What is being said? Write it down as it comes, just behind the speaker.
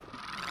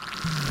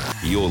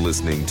You're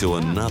listening to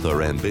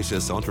another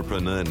Ambitious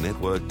Entrepreneur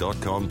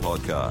Network.com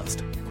podcast,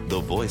 the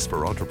voice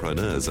for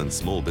entrepreneurs and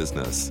small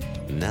business.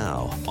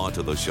 Now,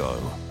 onto the show.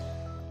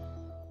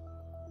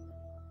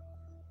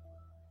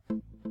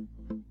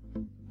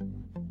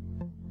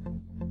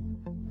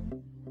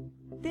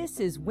 This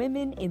is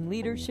Women in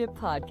Leadership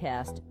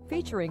Podcast,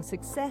 featuring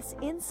success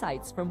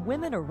insights from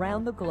women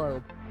around the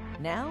globe.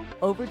 Now,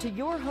 over to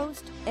your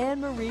host,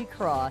 Anne-Marie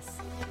Cross.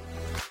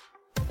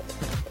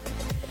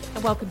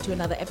 And welcome to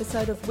another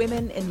episode of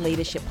Women in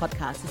Leadership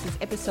Podcast. This is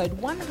episode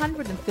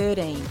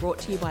 113, brought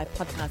to you by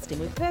Podcasting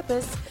with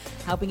Purpose,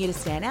 helping you to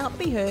stand out,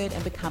 be heard,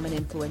 and become an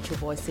influential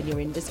voice in your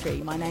industry.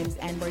 My name's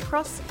Anne-Marie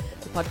Cross,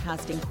 the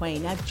podcasting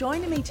queen. Now,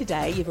 joining me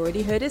today, you've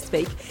already heard her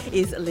speak,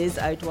 is Liz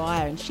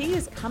O'Dwyer, and she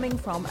is coming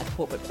from a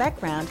corporate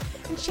background,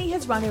 and she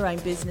has run her own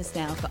business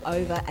now for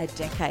over a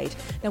decade.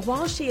 Now,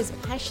 while she is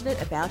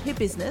passionate about her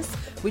business,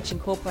 which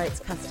incorporates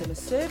customer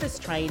service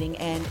training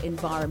and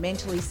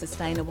environmentally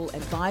sustainable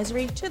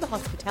advisory to the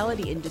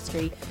hospitality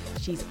industry,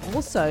 she's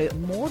also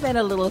more than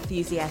a little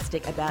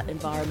enthusiastic about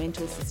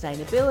environmental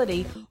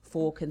sustainability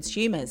for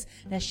consumers.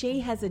 Now, she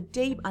has a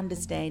deep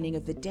understanding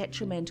of the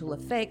detrimental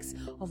effects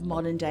of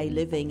modern day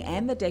living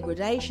and the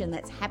degradation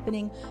that's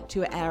happening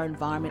to our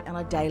environment on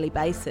a daily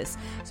basis.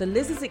 So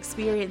Liz's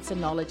experience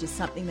and knowledge is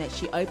something that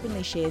she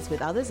openly shares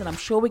with others, and I'm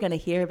sure we're going to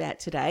hear about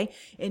today,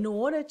 in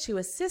order to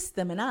assist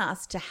them and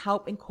us to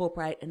help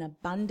incorporate an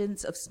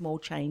abundance of small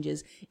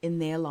changes in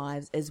their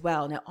lives as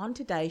well. Now, on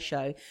today's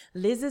show,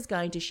 Liz is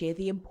going to share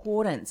the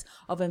importance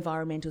of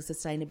environmental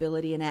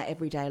sustainability in our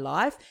everyday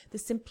life, the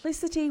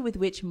simplicity with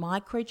which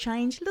micro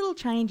change, little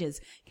changes,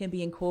 can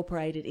be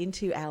incorporated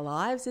into our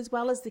lives, as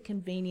well as the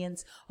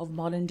convenience of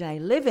modern day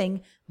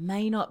living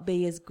may not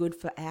be as good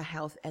for our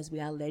health as we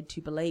are led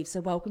to believe. So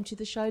welcome to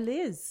the show,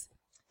 Liz.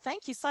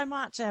 Thank you so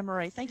much,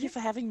 Anne-Marie. Thank you for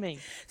having me.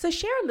 So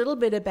share a little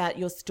bit about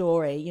your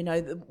story, you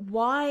know,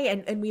 why,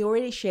 and we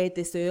already shared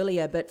this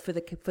earlier, but for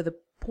the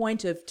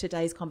point of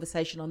today's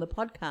conversation on the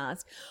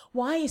podcast,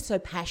 why are you so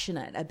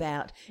passionate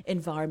about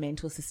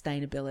environmental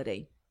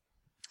sustainability?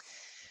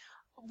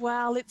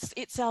 Well,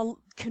 it's our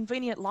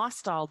convenient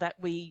lifestyle that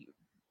we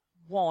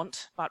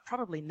want, but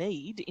probably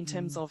need in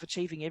terms of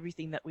achieving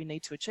everything that we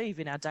need to achieve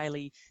in our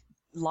daily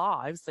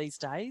lives these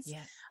days.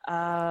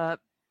 Yeah.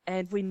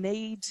 And we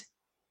need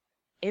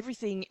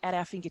everything at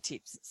our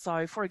fingertips.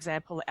 So, for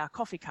example, our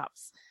coffee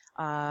cups.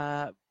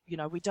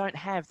 We don't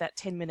have that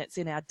 10 minutes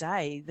in our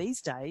day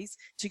these days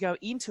to go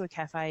into a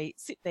cafe,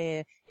 sit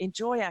there,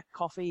 enjoy our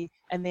coffee,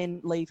 and then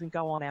leave and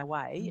go on our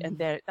way. And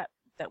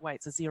that way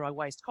it's a zero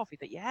waste coffee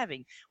that you're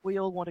having. We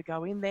all want to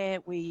go in there.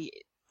 We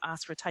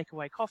ask for a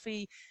takeaway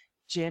coffee.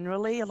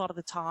 Generally, a lot of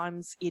the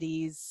times it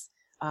is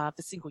the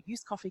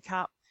single-use coffee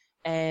cup,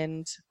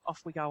 and off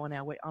we go on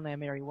our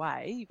merry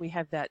way. We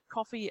have that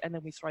coffee, and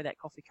then we throw that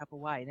coffee cup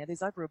away. Now,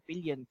 there's over 1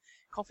 billion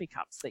coffee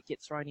cups that get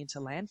thrown into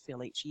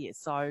landfill each year.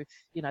 So,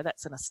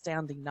 that's an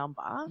astounding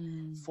number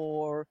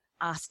for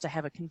us to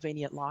have a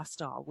convenient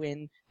lifestyle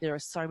when there are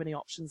so many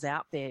options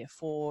out there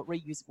for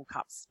reusable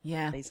cups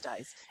these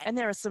days. And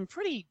there are some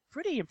pretty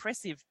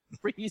impressive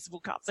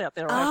reusable cups out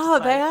there.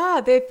 They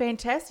are. They're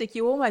fantastic.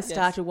 You almost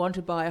start to want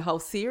to buy a whole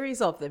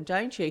series of them,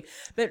 don't you?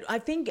 But I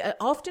think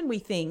often we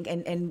think,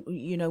 and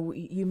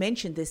you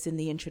mentioned this in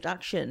the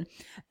introduction,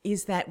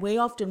 is that we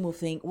often will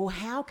think, well,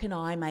 how can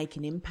I make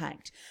an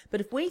impact?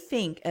 But if we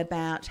think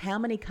about how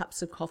many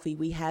cups of coffee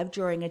we have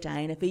during a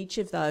day, and if each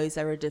of those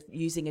are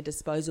using a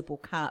disposable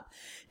cup,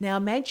 now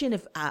imagine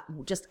if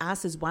just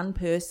us as one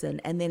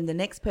person, and then the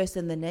next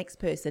person,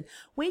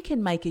 we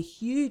can make a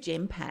huge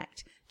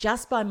impact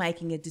just by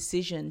making a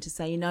decision to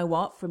say, you know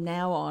what, from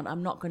now on,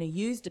 I'm not going to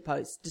use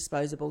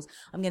disposables.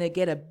 I'm going to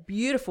get a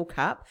beautiful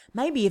cup,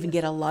 maybe even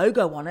get a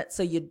logo on it,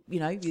 so you're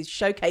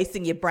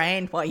showcasing your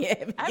brand while you're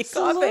having your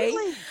coffee.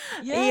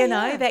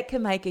 That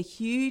can make a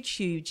huge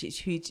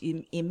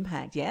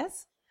impact.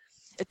 Yes,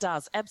 it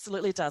does.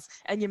 Absolutely, it does.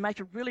 And you make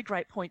a really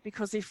great point,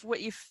 because if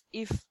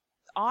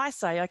I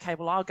say, okay,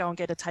 well, I'll go and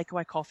get a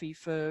takeaway coffee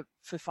for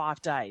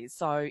 5 days.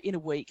 So in a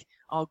week,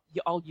 I'll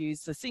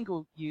use the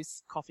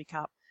single-use coffee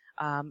cup.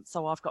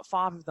 So I've got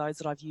 5 of those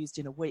that I've used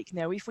in a week.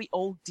 Now, if we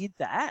all did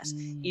that,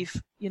 if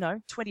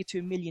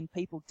 22 million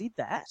people did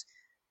that,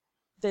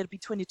 there'd be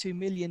 22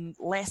 million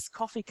less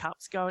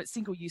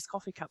single-use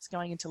coffee cups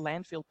going into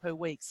landfill per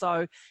week.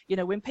 So,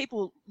 when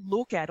people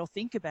look at or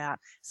think about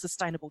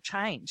sustainable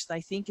change, they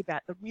think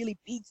about the really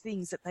big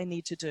things that they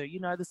need to do,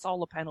 the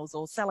solar panels,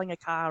 or selling a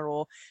car,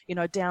 or,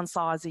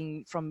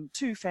 downsizing from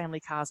 2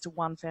 family cars to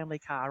 1 family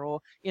car, or,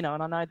 and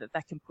I know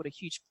that can put a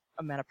huge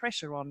amount of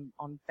pressure on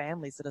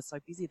families that are so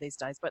busy these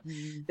days. But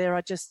there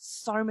are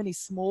just so many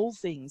small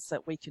things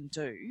that we can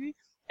do.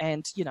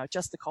 And,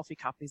 just the coffee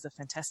cup is a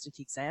fantastic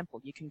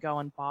example. You can go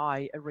and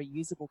buy a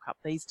reusable cup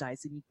these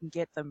days, and you can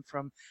get them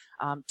from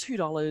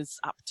 $2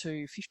 up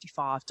to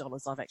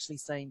 $55. I've actually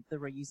seen the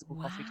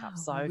reusable coffee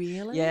cups. So,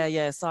 really?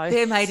 Yeah. So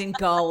they're made in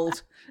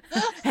gold.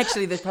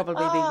 Actually, they'd probably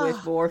be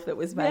worth more if it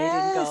was made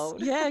in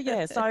gold.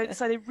 Yeah. So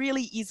there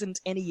really isn't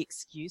any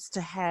excuse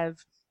to have,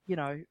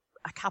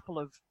 a couple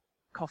of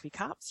coffee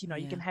cups. You know,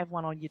 Yeah. you can have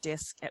one on your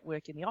desk at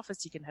work in the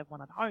office. You can have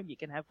one at home. You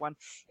can have one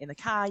in the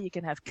car. You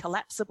can have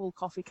collapsible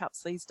coffee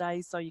cups these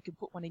days. So you can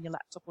put one in your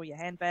laptop or your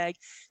handbag.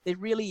 There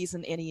really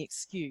isn't any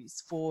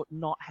excuse for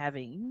not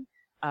having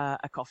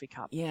a coffee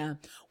cup. Yeah.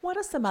 What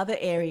are some other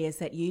areas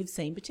that you've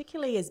seen,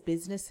 particularly as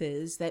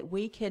businesses, that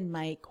we can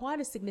make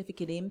quite a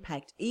significant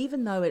impact,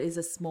 even though it is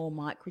a small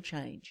micro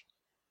change?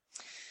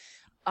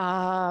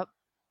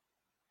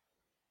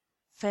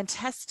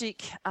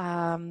 Fantastic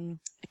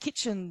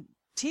kitchen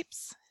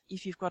tips.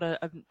 If you've got a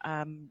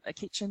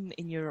kitchen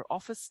in your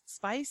office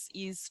space,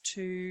 is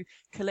to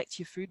collect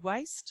your food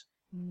waste.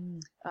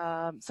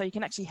 So you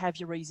can actually have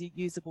your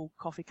reusable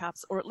coffee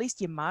cups, or at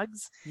least your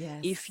mugs. Yes.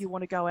 If you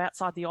want to go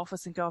outside the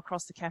office and go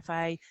across the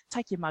cafe,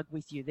 take your mug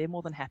with you. They're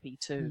more than happy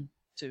to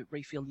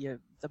refill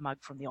the mug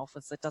from the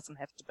office. It doesn't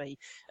have to be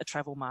a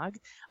travel mug.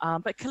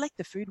 But collect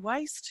the food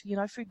waste. You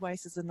know, food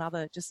waste is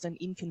just an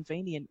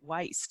inconvenient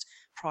waste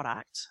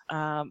product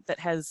that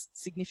has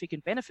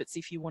significant benefits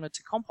if you wanted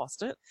to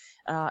compost it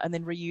and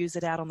then reuse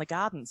it out on the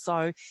garden.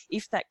 So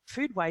if that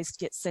food waste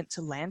gets sent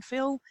to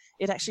landfill,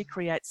 it actually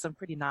creates some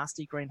pretty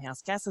nasty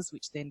greenhouse gases,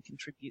 which then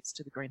contributes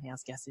to the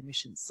greenhouse gas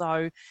emissions.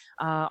 So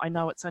I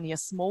know it's only a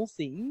small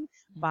thing,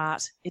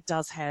 but it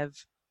does have,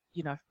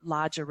 you know,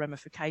 larger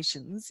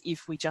ramifications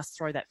if we just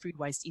throw that food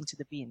waste into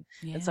the bin.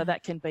 Yeah. And so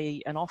that can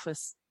be an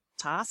office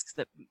task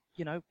that,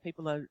 you know,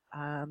 people are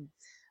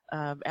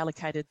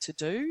allocated to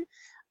do.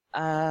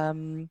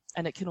 And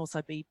it can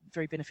also be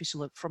very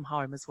beneficial from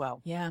home as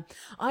well. Yeah.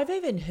 I've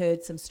even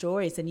heard some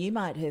stories, and you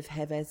might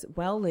have as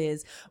well,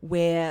 Liz,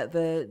 where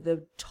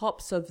the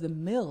tops of the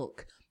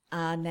milk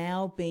are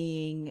now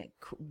being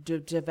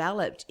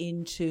developed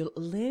into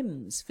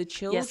limbs for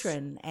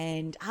children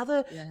and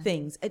other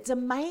things. It's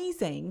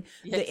amazing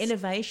the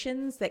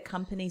innovations that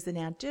companies are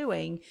now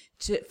doing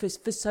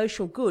for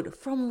social good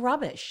from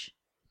rubbish.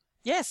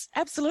 Yes,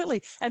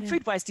 absolutely. And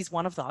food waste is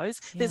one of those.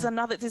 There's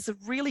a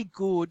really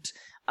good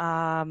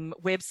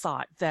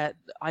website that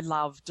I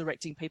love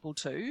directing people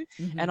to.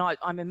 And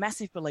I'm a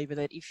massive believer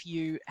that if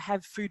you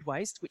have food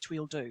waste, which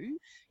we'll do,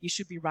 you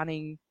should be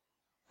running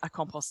a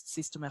compost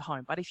system at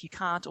home. But if you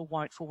can't or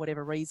won't for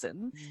whatever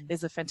reason,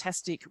 there's a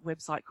fantastic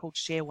website called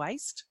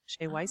ShareWaste,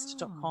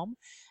 sharewaste.com,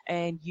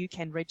 and you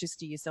can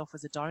register yourself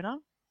as a donor.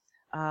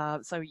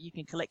 So you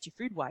can collect your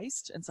food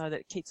waste, and so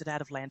that it keeps it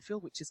out of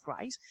landfill, which is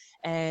great.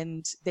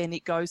 And then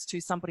it goes to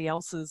somebody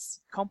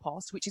else's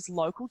compost, which is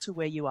local to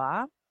where you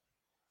are.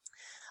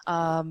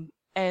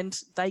 And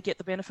they get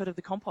the benefit of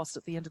the compost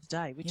at the end of the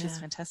day, which is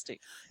fantastic.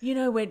 You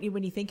know, when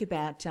you think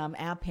about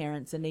our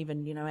parents and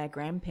even, you know, our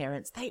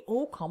grandparents, they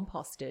all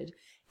composted.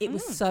 It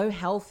was so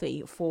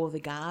healthy for the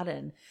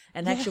garden.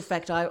 And in actual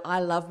fact, I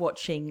love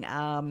watching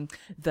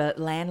the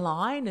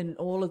Landline and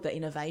all of the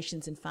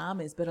innovations in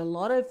farmers, but a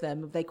lot of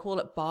them, they call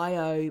it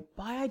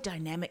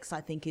biodynamics, I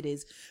think it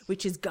is,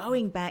 which is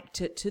going back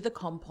to the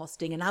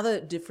composting and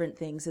other different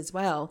things as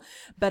well.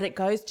 But it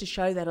goes to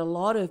show that a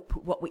lot of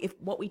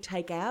what we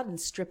take out and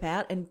strip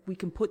out and we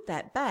can put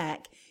that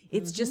back,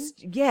 it's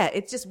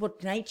it's just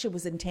what nature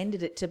was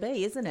intended it to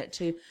be, isn't it?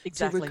 To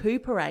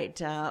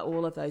recuperate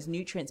all of those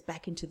nutrients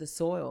back into the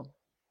soil.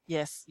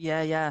 Yes,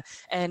 yeah.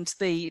 And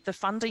the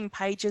funding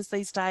pages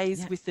these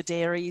days with the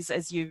dairies,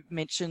 as you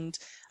mentioned,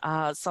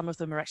 some of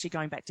them are actually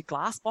going back to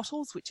glass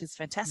bottles, which is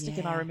fantastic.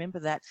 And I remember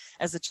that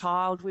as a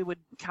child, we would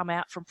come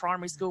out from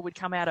primary school, we'd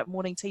come out at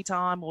morning tea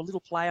time or little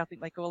play, I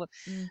think they call it,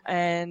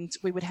 and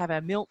we would have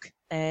our milk.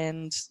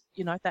 And,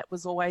 you know,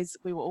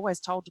 we were always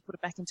told to put it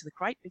back into the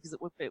crate because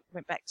it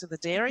went back to the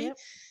dairy.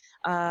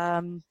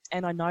 And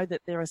I know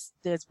that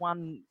there's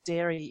one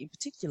dairy in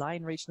particular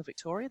in regional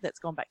Victoria that's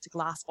gone back to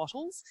glass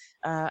bottles,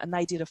 and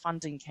they did a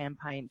funding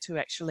campaign to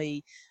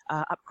actually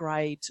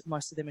upgrade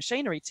most of their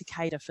machinery to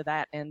cater for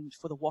that and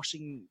for the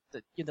washing,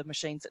 the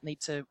machines that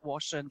need to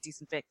wash and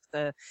disinfect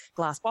the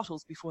glass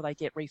bottles before they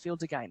get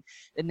refilled again.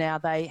 And now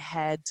they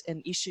had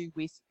an issue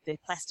with their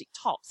plastic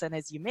tops, and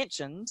as you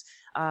mentioned,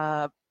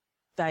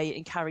 they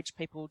encourage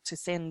people to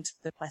send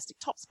the plastic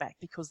tops back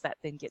because that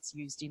then gets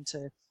used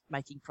into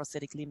making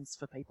prosthetic limbs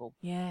for people.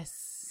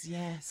 Yes.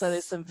 So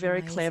there's some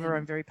very clever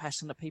and very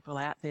passionate people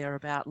out there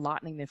about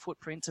lightening their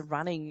footprint and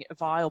running a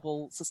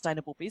viable,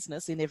 sustainable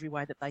business in every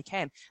way that they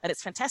can. And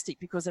it's fantastic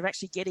because they're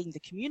actually getting the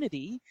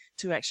community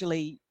to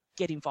actually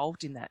get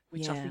involved in that,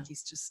 which I think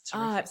is just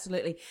terrific. Oh,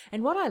 absolutely.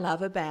 And what I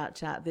love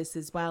about this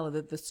as well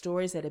are the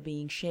stories that are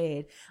being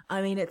shared.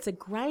 I mean, it's a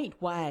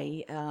great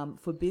way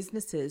for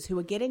businesses who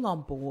are getting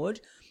on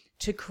board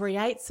to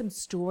create some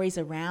stories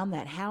around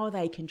that. How are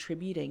they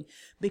contributing?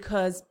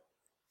 Because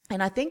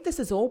and I think this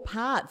is all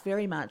part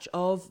very much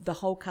of the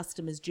whole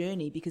customer's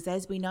journey, because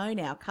as we know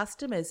now,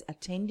 customers are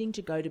tending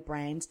to go to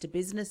brands, to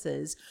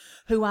businesses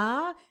who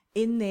are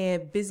in their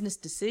business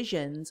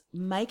decisions,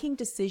 making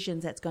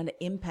decisions that's going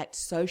to impact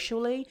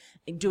socially,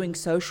 doing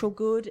social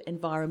good,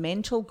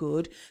 environmental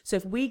good. So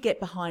if we get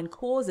behind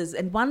causes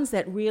and ones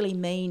that really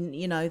mean,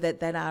 you know,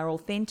 that are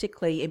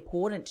authentically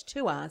important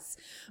to us,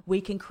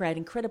 we can create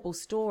incredible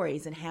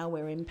stories and how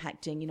we're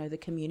impacting, you know, the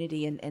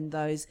community and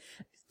those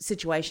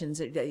situations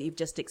that you've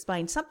just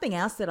explained. Something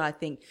else that I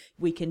think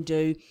we can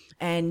do,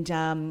 and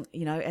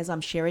as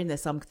I'm sharing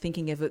this, I'm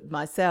thinking of it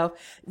myself,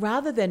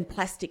 rather than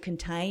plastic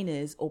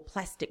containers or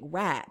plastic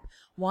wrap,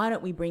 why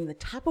don't we bring the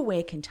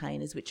Tupperware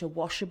containers, which are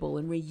washable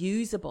and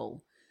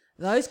reusable?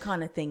 Those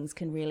kind of things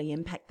can really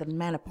impact the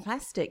amount of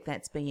plastic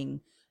that's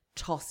being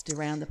tossed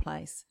around the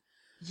place.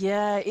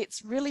 Yeah,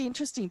 it's really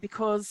interesting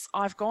because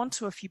I've gone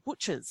to a few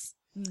butchers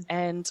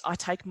and I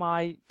take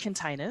my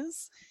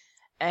containers,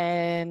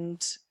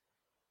 and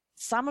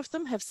some of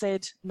them have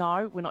said,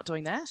 no, we're not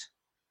doing that.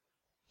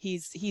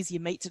 Here's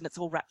your meat and it's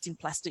all wrapped in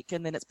plastic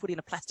and then it's put in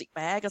a plastic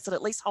bag. I said,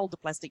 at least hold the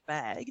plastic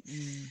bag.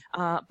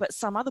 But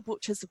some other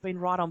butchers have been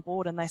right on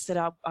board and they said,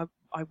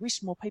 I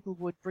wish more people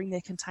would bring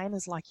their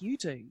containers like you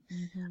do.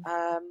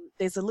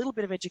 There's a little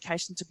bit of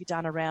education to be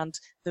done around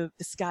the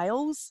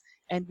scales,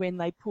 and when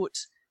they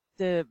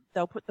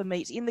they'll put the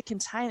meat in the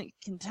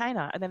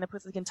container and then they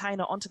put the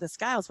container onto the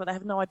scales, but they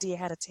have no idea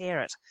how to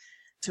tear it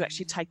to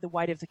actually take the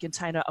weight of the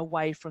container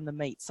away from the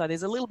meat. So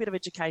there's a little bit of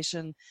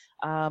education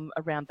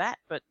around that,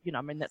 but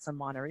that's a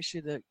minor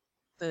issue.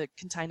 The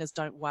containers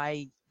don't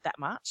weigh that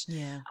much.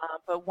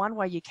 But one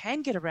way you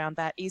can get around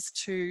that is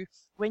to,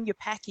 when you're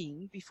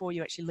packing, before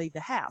you actually leave the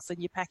house and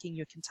you're packing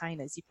your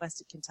containers, your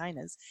plastic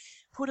containers,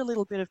 put a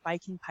little bit of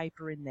baking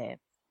paper in there.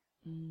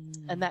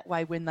 And that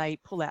way, when they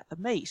pull out the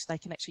meat, they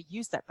can actually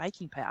use that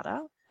baking powder,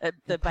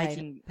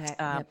 baking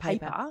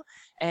paper,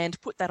 and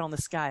put that on the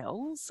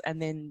scales,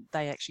 and then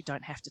they actually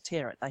don't have to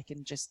tear it. They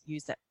can just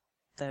use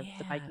the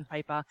baking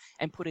paper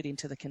and put it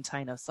into the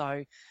container.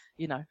 So,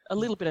 a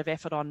little bit of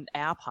effort on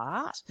our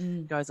part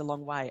goes a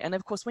long way. And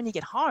of course, when you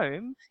get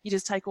home, you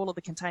just take all of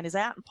the containers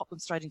out and pop them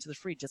straight into the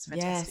fridge. It's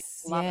fantastic.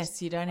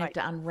 Yes. You don't have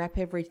to unwrap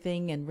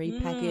everything and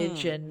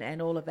repackage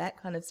and all of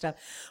that kind of stuff.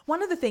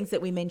 One of the things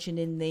that we mentioned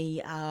in the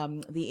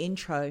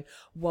intro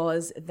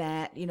was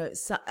that,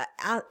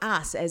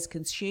 us as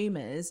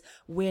consumers,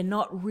 we're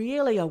not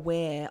really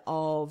aware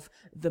of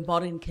the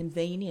modern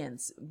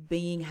convenience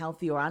being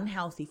healthy or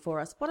unhealthy for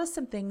us. What are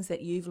some things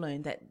that you've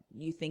learned that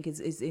you think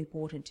is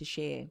important to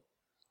share?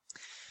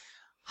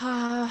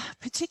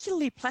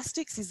 Particularly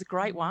plastics is a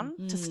great one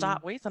to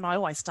start with, and I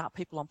always start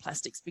people on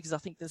plastics because I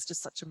think there's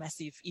just such a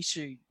massive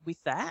issue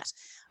with that,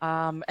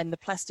 and the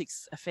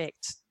plastics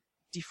affect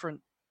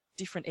different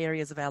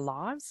areas of our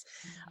lives.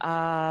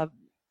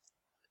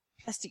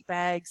 Plastic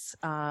bags,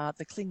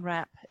 the cling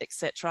wrap,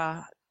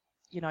 etc.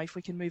 If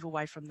we can move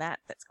away from that,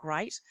 that's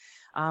great.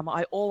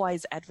 I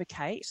always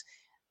advocate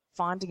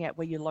finding out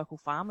where your local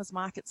farmers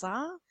markets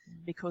are,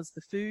 because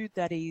the food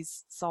that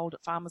is sold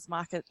at farmers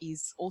market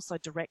is also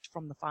direct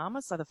from the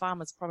farmer. So the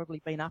farmer's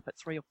probably been up at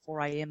 3 or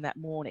 4 a.m. that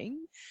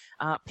morning,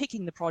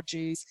 picking the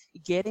produce,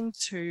 getting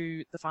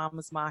to the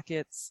farmers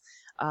markets,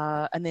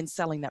 and then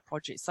selling that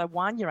produce. So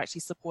one, you're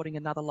actually supporting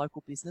another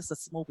local business, a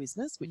small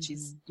business, which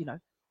is,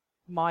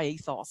 my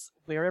ethos.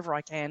 Wherever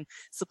I can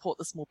support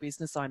the small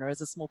business owner.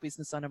 As a small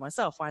business owner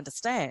myself, I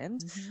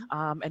understand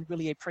and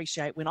really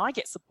appreciate when I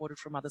get supported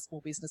from other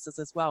small businesses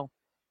as well.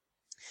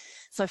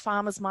 So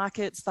farmers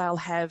markets, they'll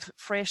have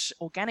fresh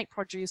organic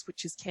produce,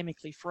 which is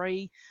chemically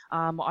free.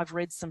 I've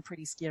read some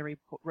pretty scary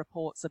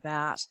reports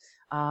about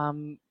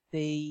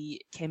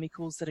the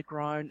chemicals that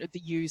are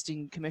used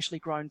in commercially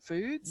grown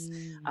foods.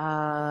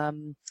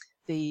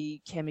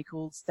 The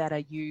chemicals that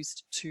are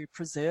used to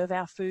preserve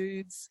our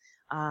foods.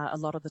 A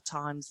lot of the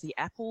times the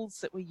apples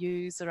that we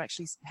use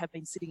have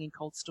been sitting in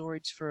cold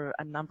storage for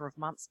a number of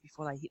months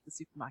before they hit the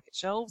supermarket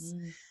shelves.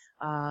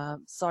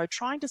 So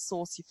trying to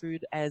source your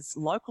food as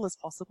local as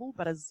possible,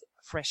 but as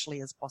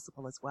freshly as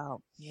possible as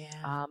well.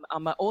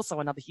 I'm also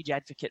another huge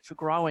advocate for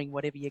growing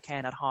whatever you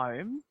can at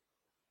home.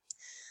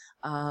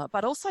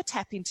 But also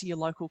tap into your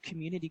local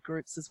community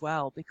groups as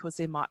well, because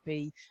there might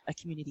be a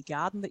community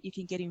garden that you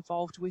can get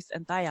involved with,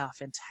 and they are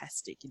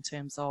fantastic in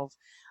terms of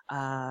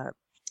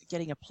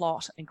getting a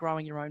plot and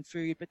growing your own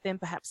food, but then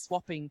perhaps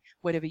swapping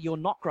whatever you're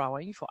not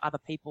growing for other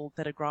people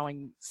that are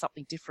growing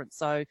something different.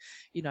 So,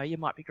 you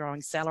might be growing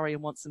celery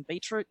and want some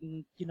beetroot,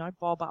 and,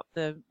 Bob up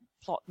the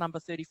plot number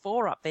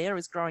 34 up there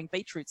is growing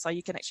beetroot, so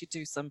you can actually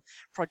do some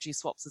produce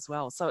swaps as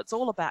well. So it's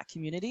all about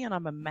community, and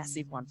I'm a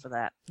massive one for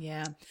that.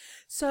 Yeah.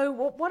 So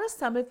what are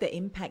some of the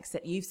impacts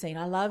that you've seen?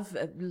 I love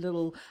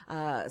little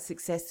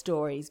success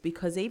stories,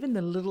 because even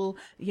the little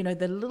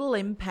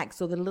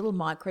impacts or the little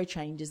micro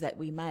changes that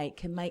we make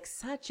can make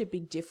such a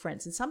big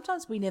difference. And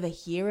sometimes we never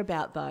hear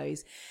about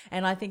those.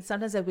 And I think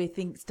sometimes that we're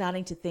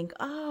starting to think,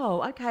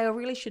 oh, okay, I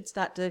really should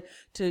start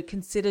to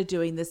consider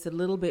doing this a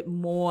little bit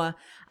more.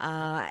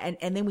 And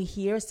then we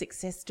hear a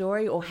success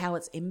story or how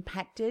it's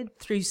impacted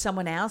through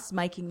someone else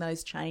making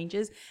those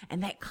changes,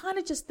 and that kind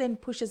of just then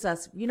pushes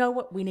us,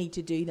 we need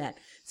to do that.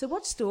 So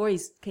what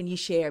stories can you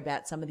share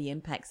about some of the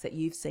impacts that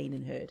you've seen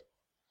and heard?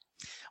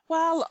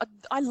 Well,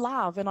 I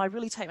love, and I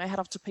really take my hat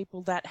off to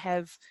people that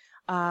have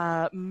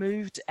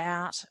moved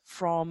out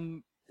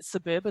from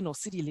suburban or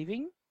city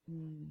living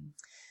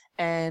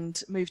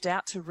and moved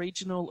out to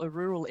regional or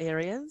rural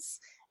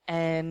areas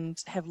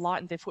and have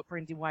lightened their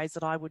footprint in ways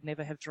that I would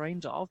never have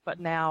dreamed of. But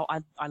now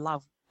I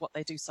love what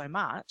they do so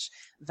much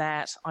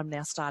that I'm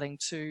now starting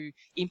to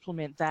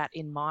implement that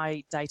in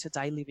my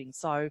day-to-day living.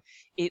 So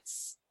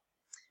it's,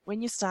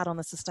 when you start on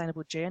the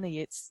sustainable journey,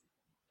 it's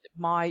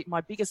my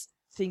biggest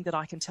thing that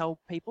I can tell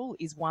people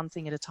is one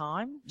thing at a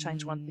time,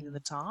 change one thing at a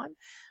time.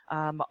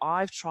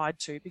 I've tried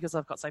to, because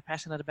I've got so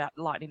passionate about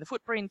lightening the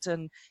footprint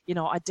and,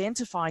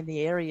 identifying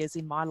the areas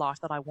in my life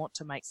that I want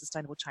to make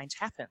sustainable change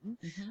happen,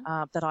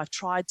 that I've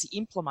tried to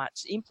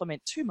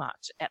implement too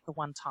much at the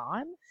one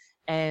time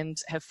and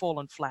have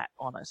fallen flat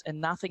on it, and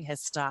nothing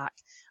has stuck.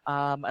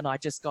 And I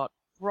just got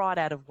right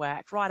out of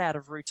whack, right out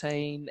of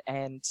routine,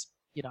 and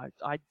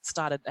I had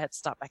to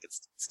start back at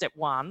step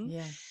one.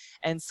 Yeah.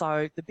 And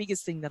so the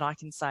biggest thing that I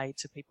can say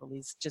to people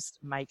is just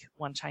make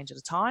one change at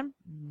a time.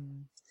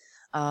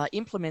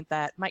 Implement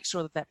that, make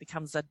sure that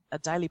becomes a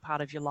daily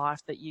part of your life,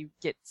 that you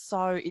get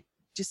it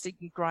just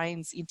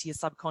ingrains into your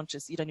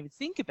subconscious. You don't even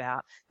think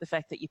about the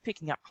fact that you're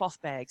picking up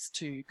cloth bags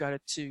to go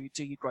to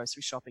do your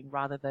grocery shopping,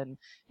 rather than,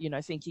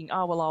 thinking,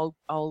 oh, well,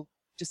 I'll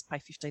just pay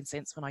 15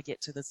 cents when I get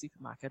to the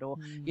supermarket, or,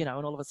 and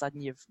all of a sudden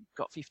you've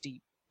got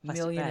 50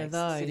 plastic million bags of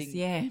those,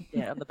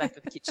 sitting on the back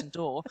of the kitchen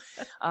door.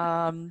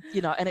 And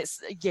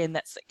it's, again,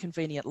 that's a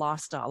convenient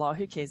lifestyle. Oh,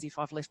 who cares if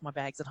I've left my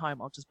bags at home?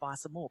 I'll just buy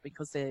some more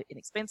because they're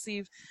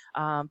inexpensive.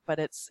 But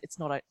it's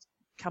not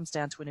comes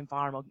down to an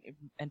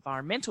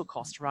environmental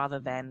cost rather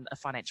than a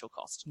financial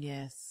cost.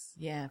 Yes,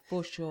 yeah,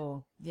 for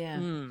sure.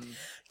 Yeah.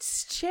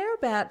 Share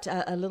about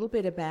a little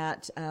bit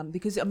about,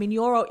 because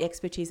your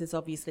expertise is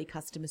obviously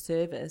customer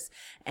service,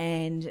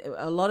 and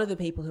a lot of the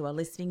people who are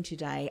listening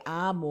today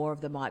are more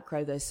of the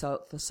micro, the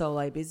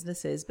solo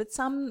businesses, but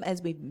some,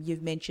 as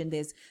you've mentioned,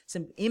 there's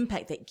some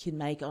impact that you can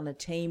make on a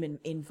team and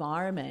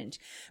environment.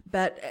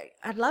 But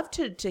I'd love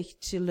to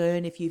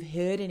learn if you've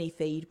heard any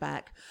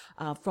feedback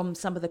from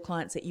some of the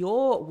clients that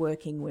you're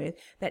working with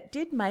that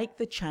did make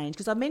the change,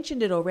 because I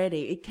mentioned it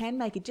already. It can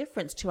make a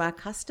difference to our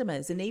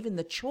customers, and even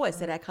the choice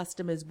that our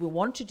customers will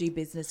want to do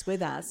business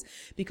with us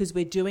because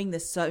we're doing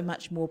this so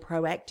much more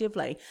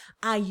proactively.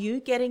 Are you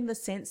getting the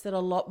sense that a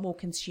lot more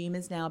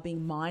consumers now are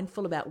being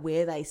mindful about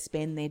where they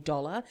spend their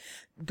dollar,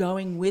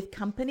 going with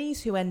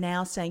companies who are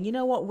now saying, you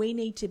know what, we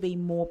need to be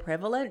more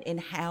prevalent in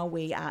how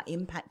we are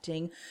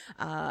impacting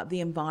the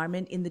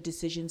environment in the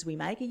decisions we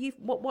make?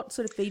 What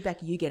sort of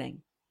feedback are you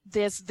getting?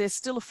 There's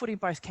still a foot in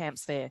both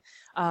camps there.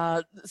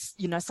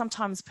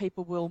 Sometimes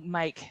people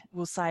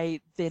will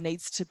say there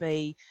needs to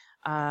be,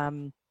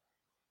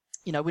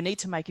 we need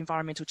to make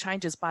environmental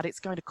changes, but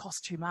it's going to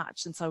cost too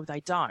much, and so they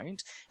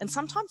don't. And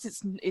sometimes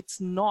it's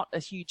not a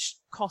huge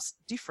cost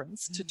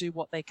difference to do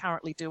what they're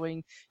currently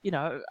doing,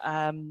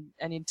 and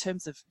in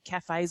terms of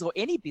cafes or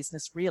any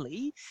business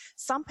really,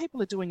 some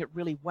people are doing it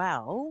really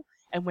well.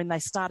 And when they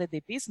started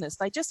their business,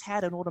 they just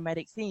had an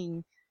automatic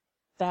thinking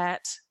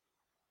that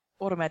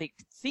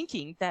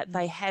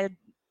they had,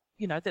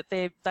 that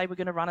they were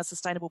going to run a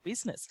sustainable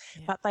business,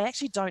 but they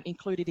actually don't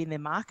include it in their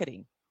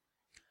marketing.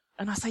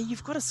 And I say,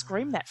 you've got to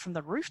scream that from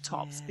the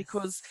rooftops,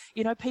 because,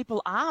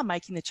 people are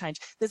making the change.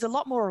 There's a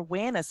lot more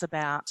awareness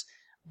about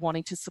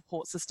wanting to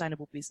support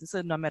sustainable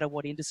businesses, no matter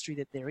what industry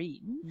that they're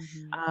in.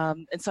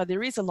 And so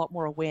there is a lot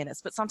more awareness,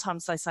 but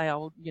sometimes they say,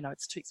 oh,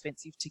 it's too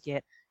expensive to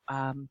get,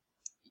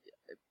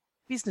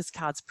 business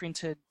cards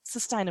printed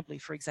sustainably,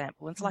 for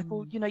example. And it's like,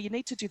 well, you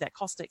need to do that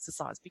cost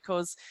exercise,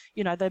 because,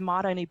 there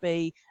might only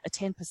be a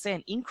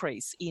 10%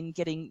 increase in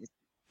getting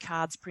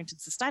cards printed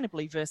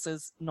sustainably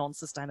versus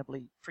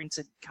non-sustainably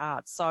printed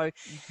cards. So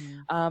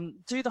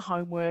do the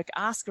homework,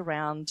 ask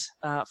around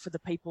for the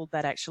people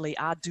that actually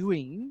are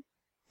doing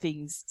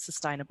things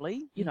sustainably,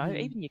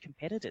 even your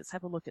competitors,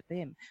 have a look at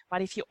them.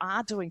 But if you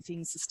are doing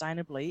things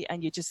sustainably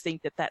and you just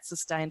think that that's a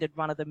standard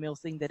run-of-the-mill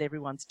thing that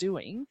everyone's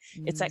doing,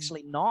 it's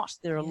actually not.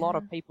 There are a lot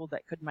of people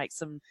that could make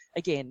some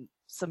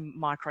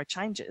micro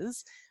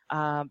changes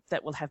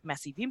that will have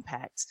massive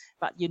impacts,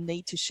 but you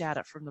need to shout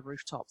it from the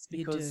rooftops,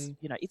 because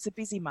it's a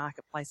busy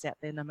marketplace out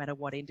there no matter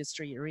what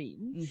industry you're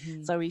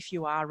in. So if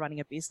you are running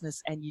a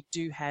business and you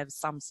do have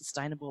some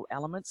sustainable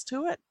elements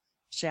to it,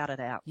 shout it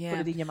out. Put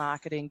it in your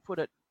marketing, put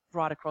it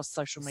right across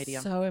social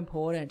media. So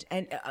important.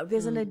 And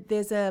there's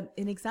an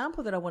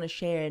example that I want to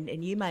share,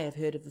 and you may have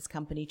heard of this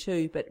company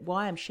too, but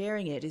why I'm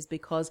sharing it is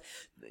because,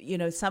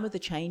 some of the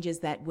changes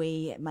that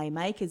we may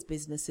make as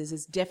businesses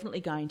is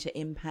definitely going to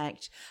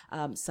impact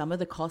some of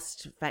the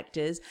cost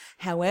factors.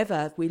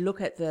 However, if we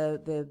look at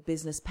the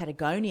business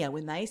Patagonia,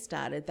 when they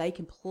started, they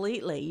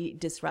completely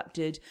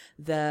disrupted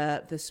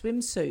the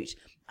swimsuit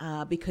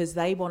because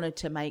they wanted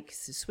to make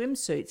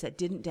swimsuits that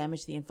didn't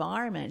damage the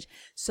environment.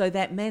 So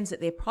that meant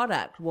that their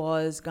product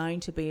was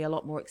going to be a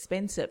lot more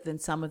expensive than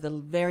some of the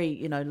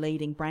very,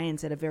 leading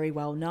brands that are very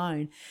well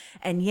known.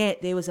 And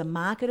yet there was a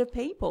market of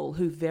people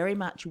who very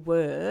much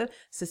were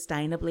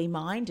sustainably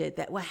minded,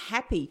 that were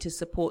happy to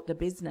support the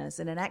business.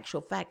 And in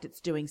actual fact, it's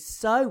doing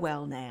so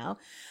well now.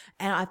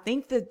 And I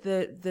think that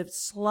the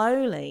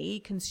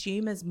slowly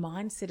consumers'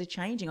 mindset are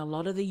changing. A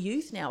lot of the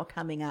youth now are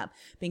coming up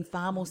being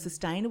far more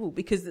sustainable,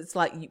 because it's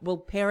like well,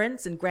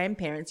 parents and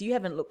grandparents, you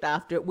haven't looked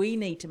after it. We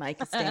need to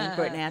make a stand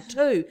for it now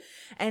too.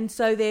 And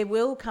so there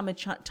will come a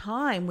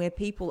time where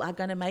people are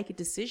going to make a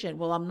decision.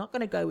 Well, I'm not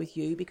going to go with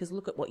you because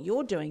look at what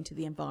you're doing to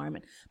the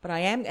environment. But I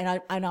am,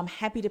 and I'm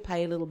happy to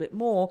pay a little bit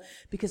more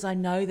because I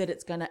know that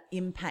it's going to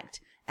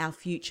impact our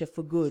future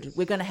for good.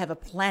 We're going to have a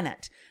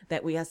planet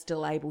that we are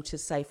still able to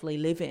safely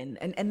live in.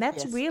 And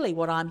that's really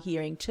what I'm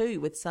hearing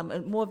too with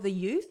some more of the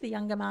youth, the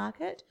younger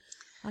market,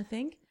 I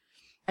think.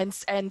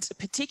 And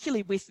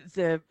particularly with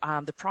the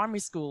primary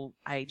school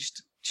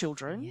aged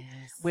children,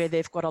 where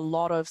they've got a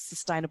lot of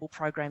sustainable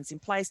programs in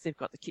place. They've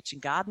got the kitchen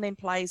garden in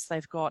place.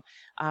 They've got,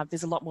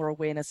 there's a lot more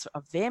awareness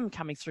of them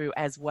coming through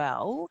as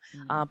well.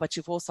 But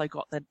you've also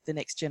got the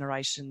next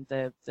generation,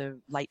 the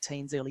late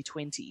teens, early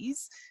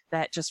 20s,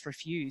 that just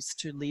refuse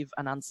to live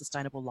an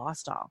unsustainable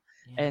lifestyle.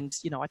 And,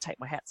 you know, I take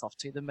my hats off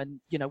to them. And,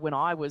 you know, when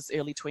I was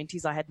early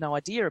 20s, I had no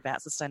idea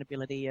about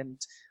sustainability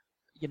and,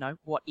 you know,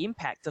 what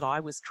impact that I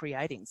was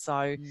creating.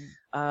 So,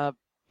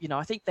 you know,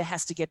 I think there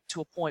has to get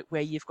to a point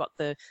where you've got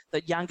the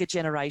younger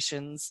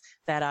generations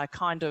that are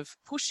kind of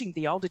pushing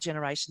the older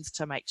generations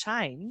to make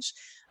change,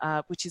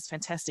 which is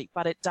fantastic.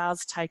 But it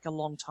does take a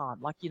long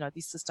time. Like, you know,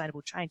 this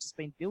sustainable change has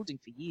been building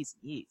for years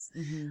and years.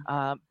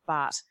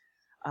 But,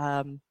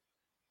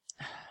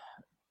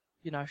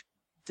 you know,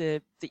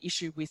 the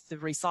issue with the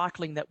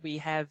recycling that we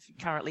have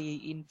currently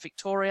in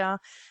Victoria,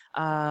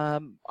 I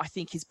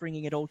think is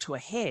bringing it all to a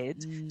head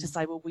to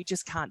say, well, we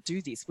just can't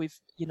do this. We've,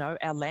 you know,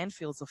 our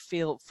landfills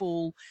are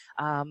full,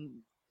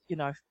 you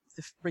know,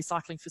 the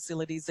recycling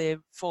facilities, they're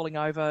falling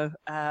over.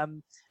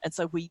 And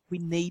so we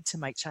need to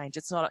make change.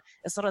 It's not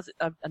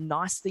a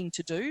nice thing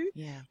to do.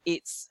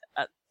 It's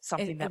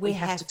something that we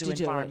have to do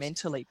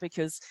environmentally,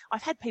 because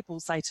I've had people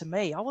say to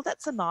me, oh, well,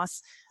 that's a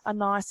nice,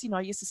 you know,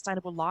 your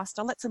sustainable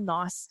lifestyle. That's a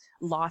nice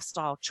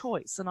lifestyle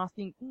choice. And I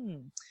think,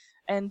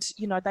 and,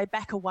 you know, they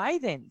back away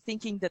then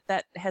thinking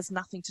that has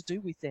nothing to do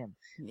with them,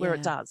 where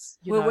it does.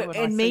 You know,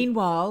 and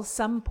meanwhile,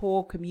 some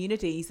poor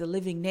communities are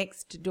living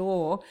next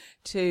door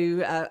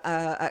to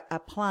a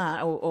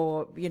plant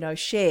or, you know,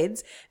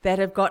 sheds that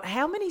have got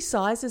how many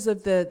sizes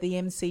of the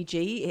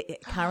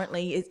MCG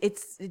currently?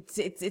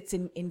 It's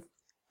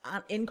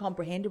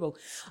incomprehensible.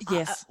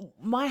 Yes.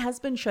 My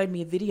husband showed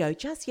me a video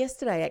just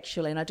yesterday,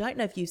 actually, and I don't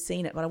know if you've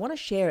seen it, but I want to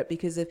share it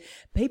because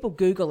if people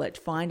Google it,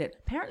 find it.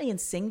 Apparently in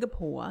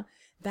Singapore,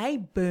 they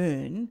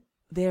burn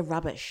their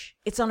rubbish.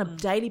 It's on a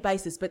daily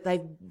basis, but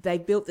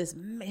they've built this.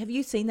 Have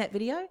you seen that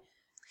video?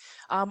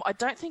 I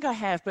don't think I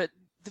have, but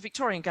the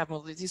Victorian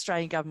government, the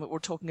Australian government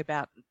were talking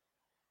about,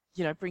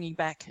 you know, bringing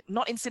back,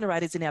 not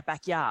incinerators in our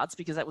backyards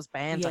because that was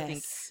banned, I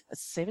think,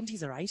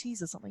 70s or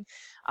 80s or something,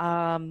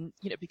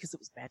 you know, because it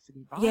was bad for the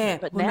environment.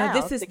 But now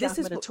the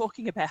government are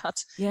talking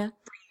about bringing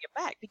it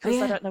back because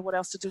they don't know what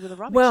else to do with the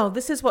rubbish. Well,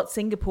 this is what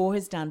Singapore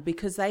has done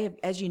because they have,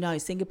 as you know,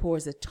 Singapore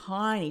is a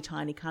tiny,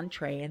 tiny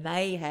country and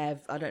they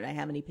have, I don't know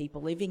how many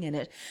people living in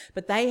it,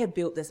 but they have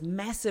built this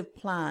massive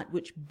plant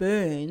which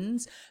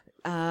burns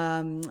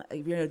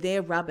you know,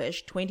 their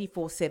rubbish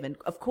 24/7.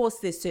 Of course,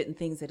 there's certain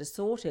things that are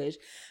sorted,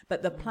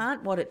 but the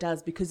plant, what it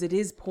does, because it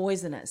is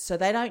poisonous, so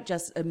they don't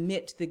just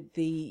emit the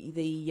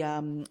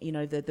you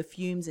know, the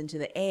fumes into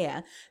the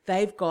air.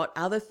 They've got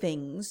other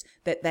things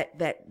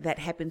that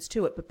happens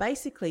to it. But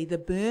basically, the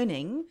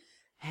burning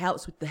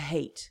helps with the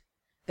heat.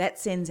 That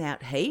sends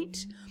out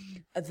heat.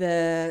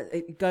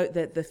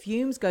 The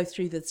fumes go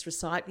through this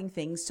recycling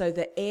thing, so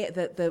the air,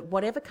 the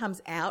whatever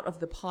comes out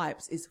of the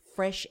pipes is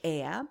fresh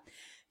air.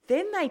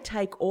 Then they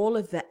take all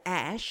of the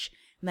ash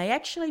and they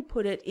actually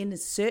put it in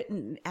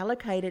certain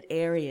allocated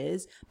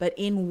areas, but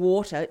in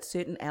water, it's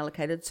certain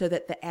allocated, so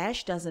that the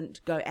ash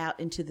doesn't go out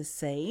into the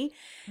sea.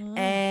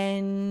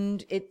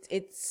 And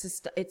it's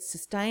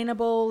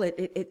sustainable.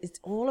 It's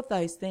all of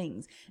those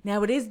things.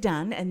 Now it is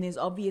done, and there's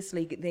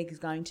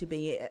going to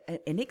be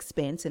an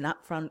expense, an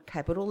upfront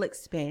capital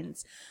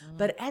expense.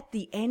 But at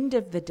the end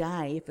of the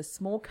day, if a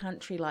small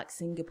country like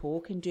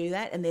Singapore can do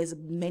that, and there's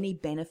many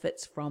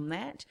benefits from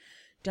that,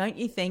 don't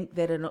you think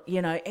that,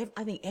 you know,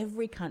 I think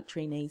every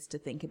country needs to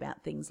think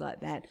about things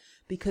like that,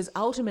 because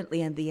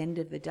ultimately at the end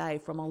of the day,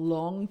 from a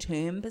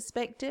long-term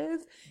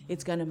perspective,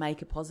 it's going to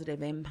make a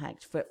positive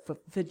impact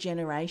for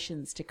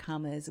generations to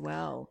come as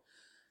well.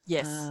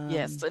 Yes.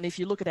 And if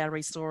you look at our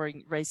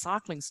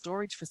recycling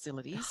storage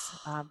facilities,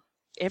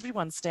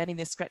 everyone's standing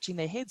there scratching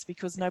their heads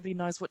because nobody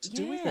knows what to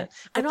do with it.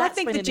 But and I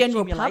think the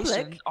general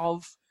public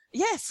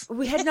Yes.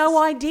 We had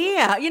no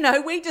idea. You know,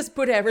 we just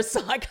put our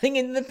recycling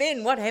in the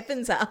bin. What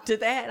happens after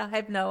that? I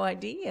have no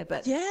idea.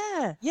 But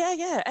Yeah.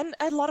 And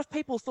a lot of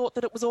people thought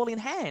that it was all in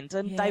hand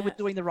and they were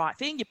doing the right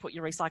thing. You put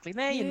your recycling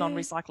there, your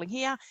non-recycling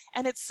here.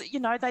 And it's, you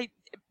know,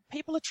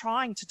 people are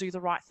trying to do the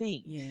right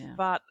thing. Yeah.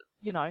 But,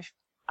 you know,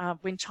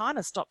 when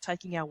China stopped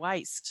taking our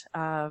waste,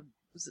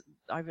 was it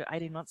over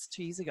 18 months,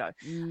 2 years ago,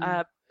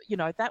 you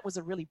know, that was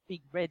a really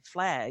big red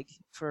flag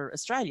for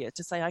Australia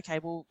to say, okay,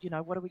 well, you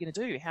know, what are we going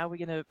to do? How are we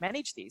going to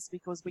manage this?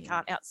 Because we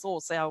can't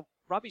outsource our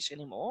rubbish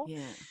anymore.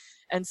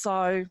 And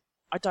so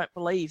I don't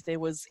believe there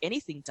was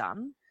anything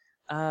done.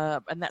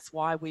 And that's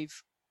why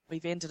we've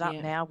we've ended up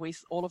now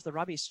with all of the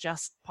rubbish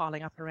just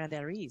piling up around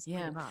our ears,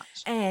 pretty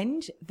much.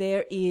 And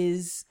there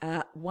is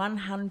a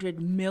 $100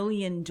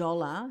 million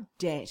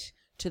debt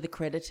to the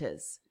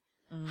creditors.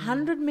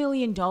 $100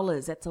 million,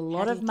 that's a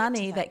lot of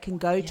money that can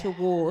go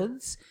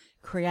towards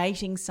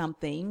creating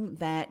something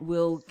that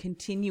will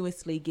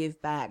continuously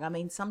give back. I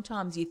mean,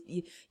 sometimes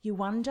you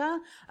wonder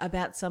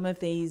about some of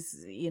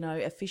these,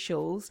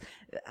 officials.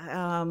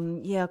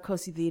 Of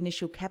course, the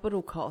initial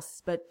capital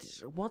costs, but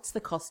what's the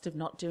cost of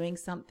not doing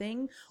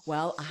something?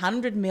 Well,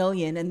 $100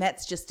 million, and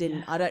that's just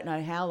in I don't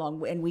know how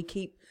long, and we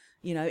keep.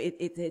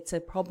 It's a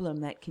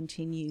problem that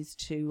continues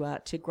to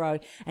grow.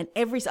 And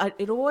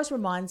it always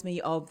reminds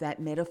me of that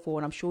metaphor,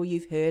 and I'm sure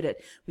you've heard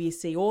it, where you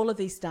see all of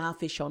these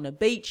starfish on a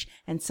beach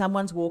and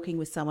someone's walking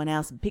with someone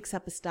else and picks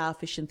up a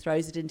starfish and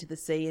throws it into the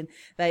sea. And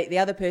the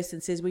other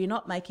person says, well, you're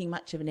not making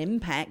much of an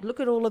impact. Look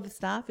at all of the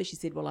starfish. He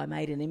said, well, I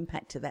made an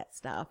impact to that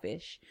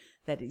starfish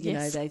that,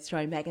 they're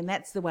thrown back. And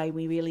that's the way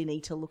we really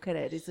need to look at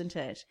it, isn't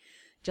it?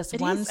 Just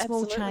one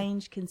small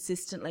change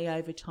consistently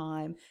over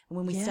time. And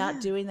when we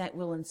start doing that,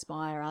 we'll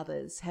inspire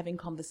others, having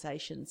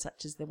conversations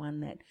such as the one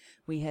that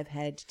we have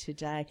had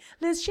today.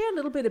 Liz, share a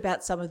little bit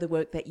about some of the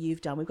work that you've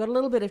done. We've got a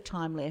little bit of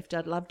time left.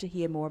 I'd love to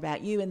hear more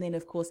about you. And then,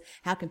 of course,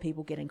 how can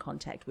people get in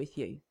contact with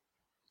you?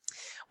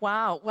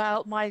 Wow.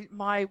 Well, my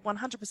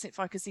 100%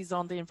 focus is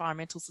on the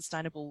environmental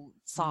sustainable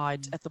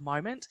side at the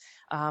moment,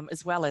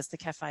 as well as the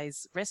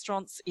cafes,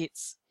 restaurants.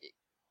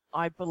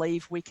 I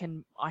believe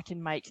I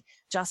can make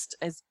just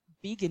as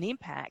big an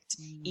impact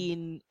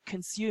in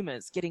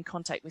consumers, get in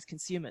contact with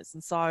consumers.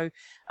 And so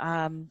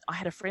I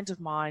had a friend of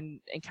mine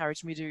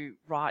encourage me to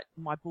write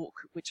my book,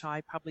 which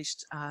I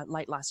published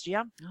late last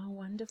year. Oh,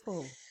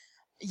 wonderful.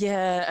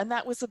 Yeah, and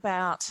that was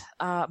about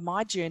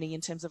my journey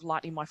in terms of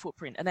lightening my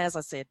footprint. And as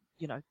I said,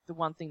 the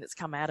one thing that's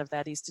come out of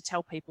that is to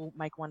tell people,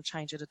 make one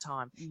change at a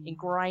time,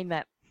 ingrain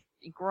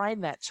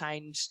that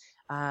change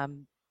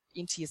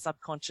into your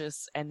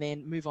subconscious, and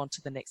then move on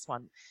to the next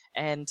one.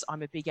 And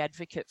I'm a big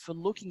advocate for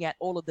looking at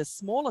all of the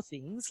smaller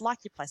things, like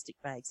your plastic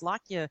bags,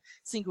 like your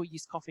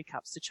single-use coffee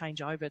cups, to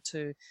change over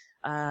to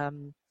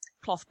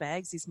cloth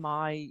bags is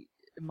my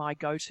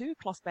go-to,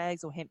 cloth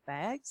bags or hemp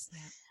bags.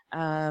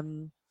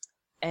 And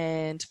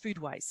food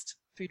waste.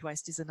 Food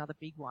waste is another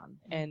big one.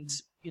 And,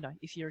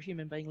 if you're a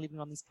human being living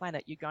on this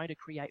planet, you're going to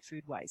create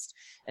food waste.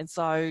 And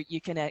so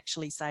you can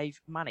actually save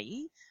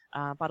money,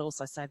 but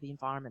also save the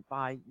environment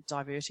by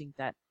diverting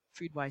that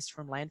food waste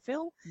from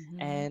landfill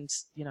and,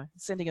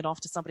 sending it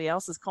off to somebody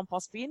else's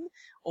compost bin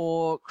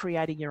or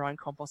creating your own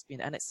compost bin.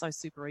 And it's so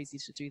super easy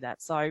to do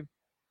that. So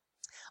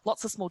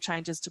lots of small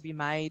changes to be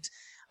made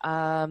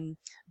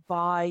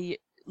by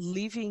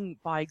living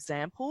by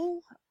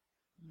example.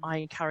 I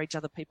encourage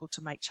other people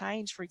to make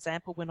change. For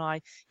example, when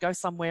I go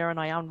somewhere and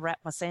I unwrap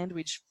my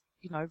sandwich,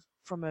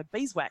 from a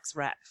beeswax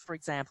wrap, for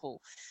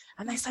example,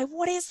 and they say,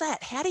 what is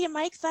that? How do you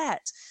make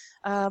that?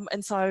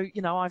 And so,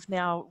 I've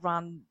now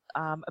run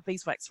a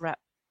beeswax wrap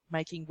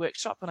making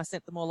workshop, and I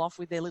sent them all off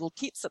with their little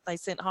kits that they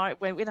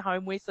went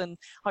home with, and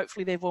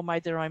hopefully they've all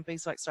made their own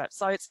beeswax wraps.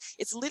 So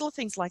it's little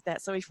things like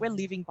that. So if we're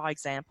living by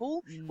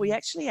example, we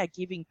actually are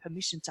giving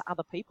permission to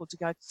other people to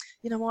go,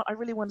 you know what, I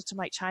really wanted to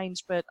make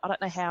change, but I don't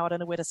know how, I don't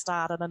know where to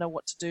start, I don't know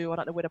what to do, I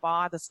don't know where to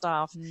buy the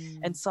stuff.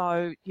 And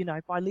so,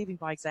 by living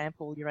by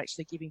example, you're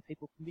actually giving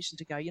people permission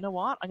to go, you know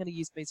what, I'm going to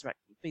use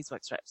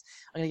beeswax wraps.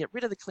 I'm going to get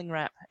rid of the cling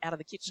wrap out of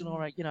the kitchen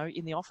or,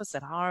 in the office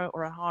at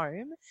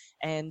home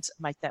and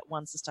make that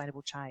one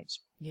sustainable change.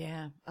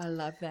 Yeah, I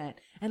love that.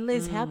 And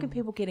Liz, how can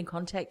people get in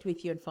contact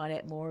with you and find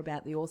out more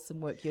about the awesome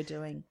work you're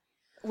doing?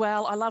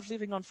 Well, I love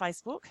living on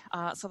Facebook,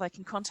 so they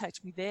can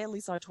contact me there,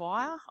 Liz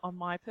O'Dwyer, on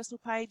my personal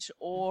page,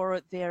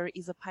 or there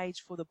is a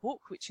page for the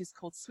book, which is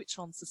called Switch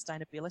on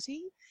Sustainability.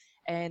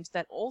 And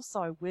that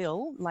also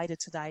will, later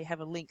today, have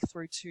a link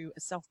through to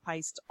a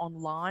self-paced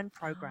online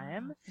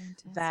program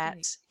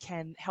that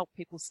can help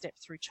people step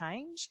through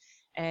change.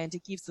 And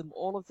it gives them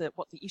all of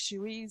what the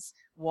issue is,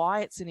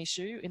 why it's an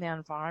issue in our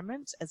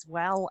environment, as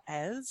well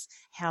as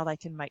how they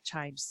can make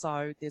change.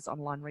 So there's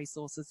online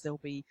resources, there'll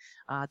be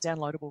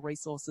downloadable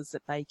resources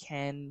that they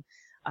can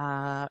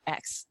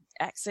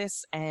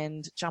access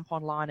and jump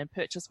online and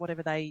purchase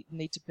whatever they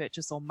need to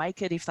purchase, or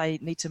make it if they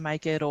need to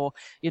make it, or,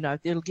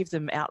 it'll give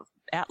them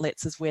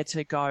outlets as where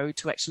to go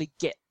to actually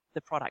get the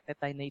product that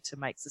they need to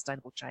make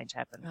sustainable change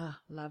happen. Oh,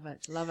 love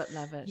it. Love it.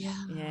 Love it.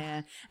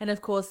 Yeah. And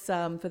of course,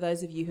 for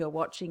those of you who are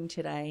watching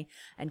today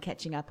and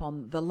catching up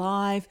on the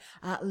live,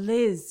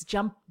 Liz,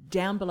 jump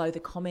down below the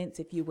comments,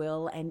 if you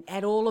will, and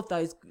add all of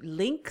those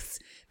links,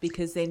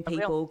 because then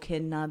people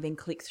can then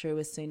click through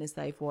as soon as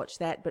they've watched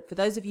that. But for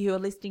those of you who are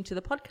listening to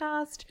the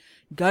podcast,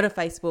 go to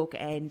Facebook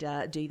and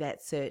do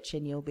that search,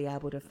 and you'll be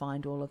able to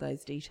find all of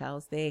those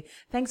details there.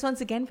 Thanks once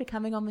again for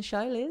coming on the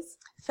show, Liz.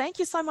 Thank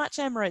you so much,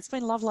 Emma. It's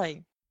been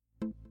lovely.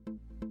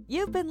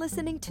 You've been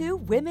listening to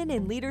Women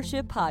in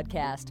Leadership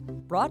Podcast,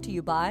 brought to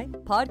you by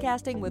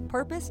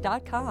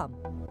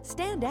podcastingwithpurpose.com.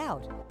 Stand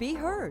out, be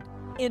heard,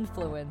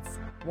 influence.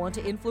 Want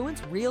to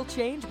influence real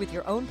change with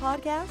your own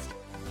podcast?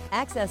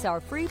 Access our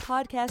free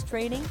podcast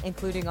training,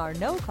 including our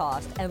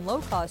no-cost and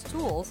low-cost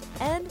tools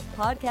and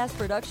podcast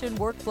production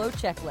workflow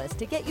checklist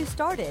to get you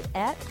started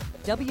at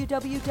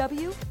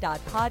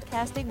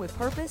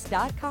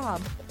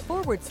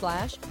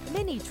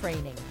www.podcastingwithpurpose.com/mini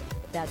training.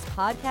 That's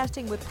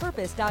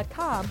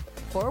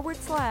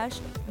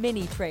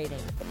podcastingwithpurpose.com/mini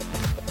training.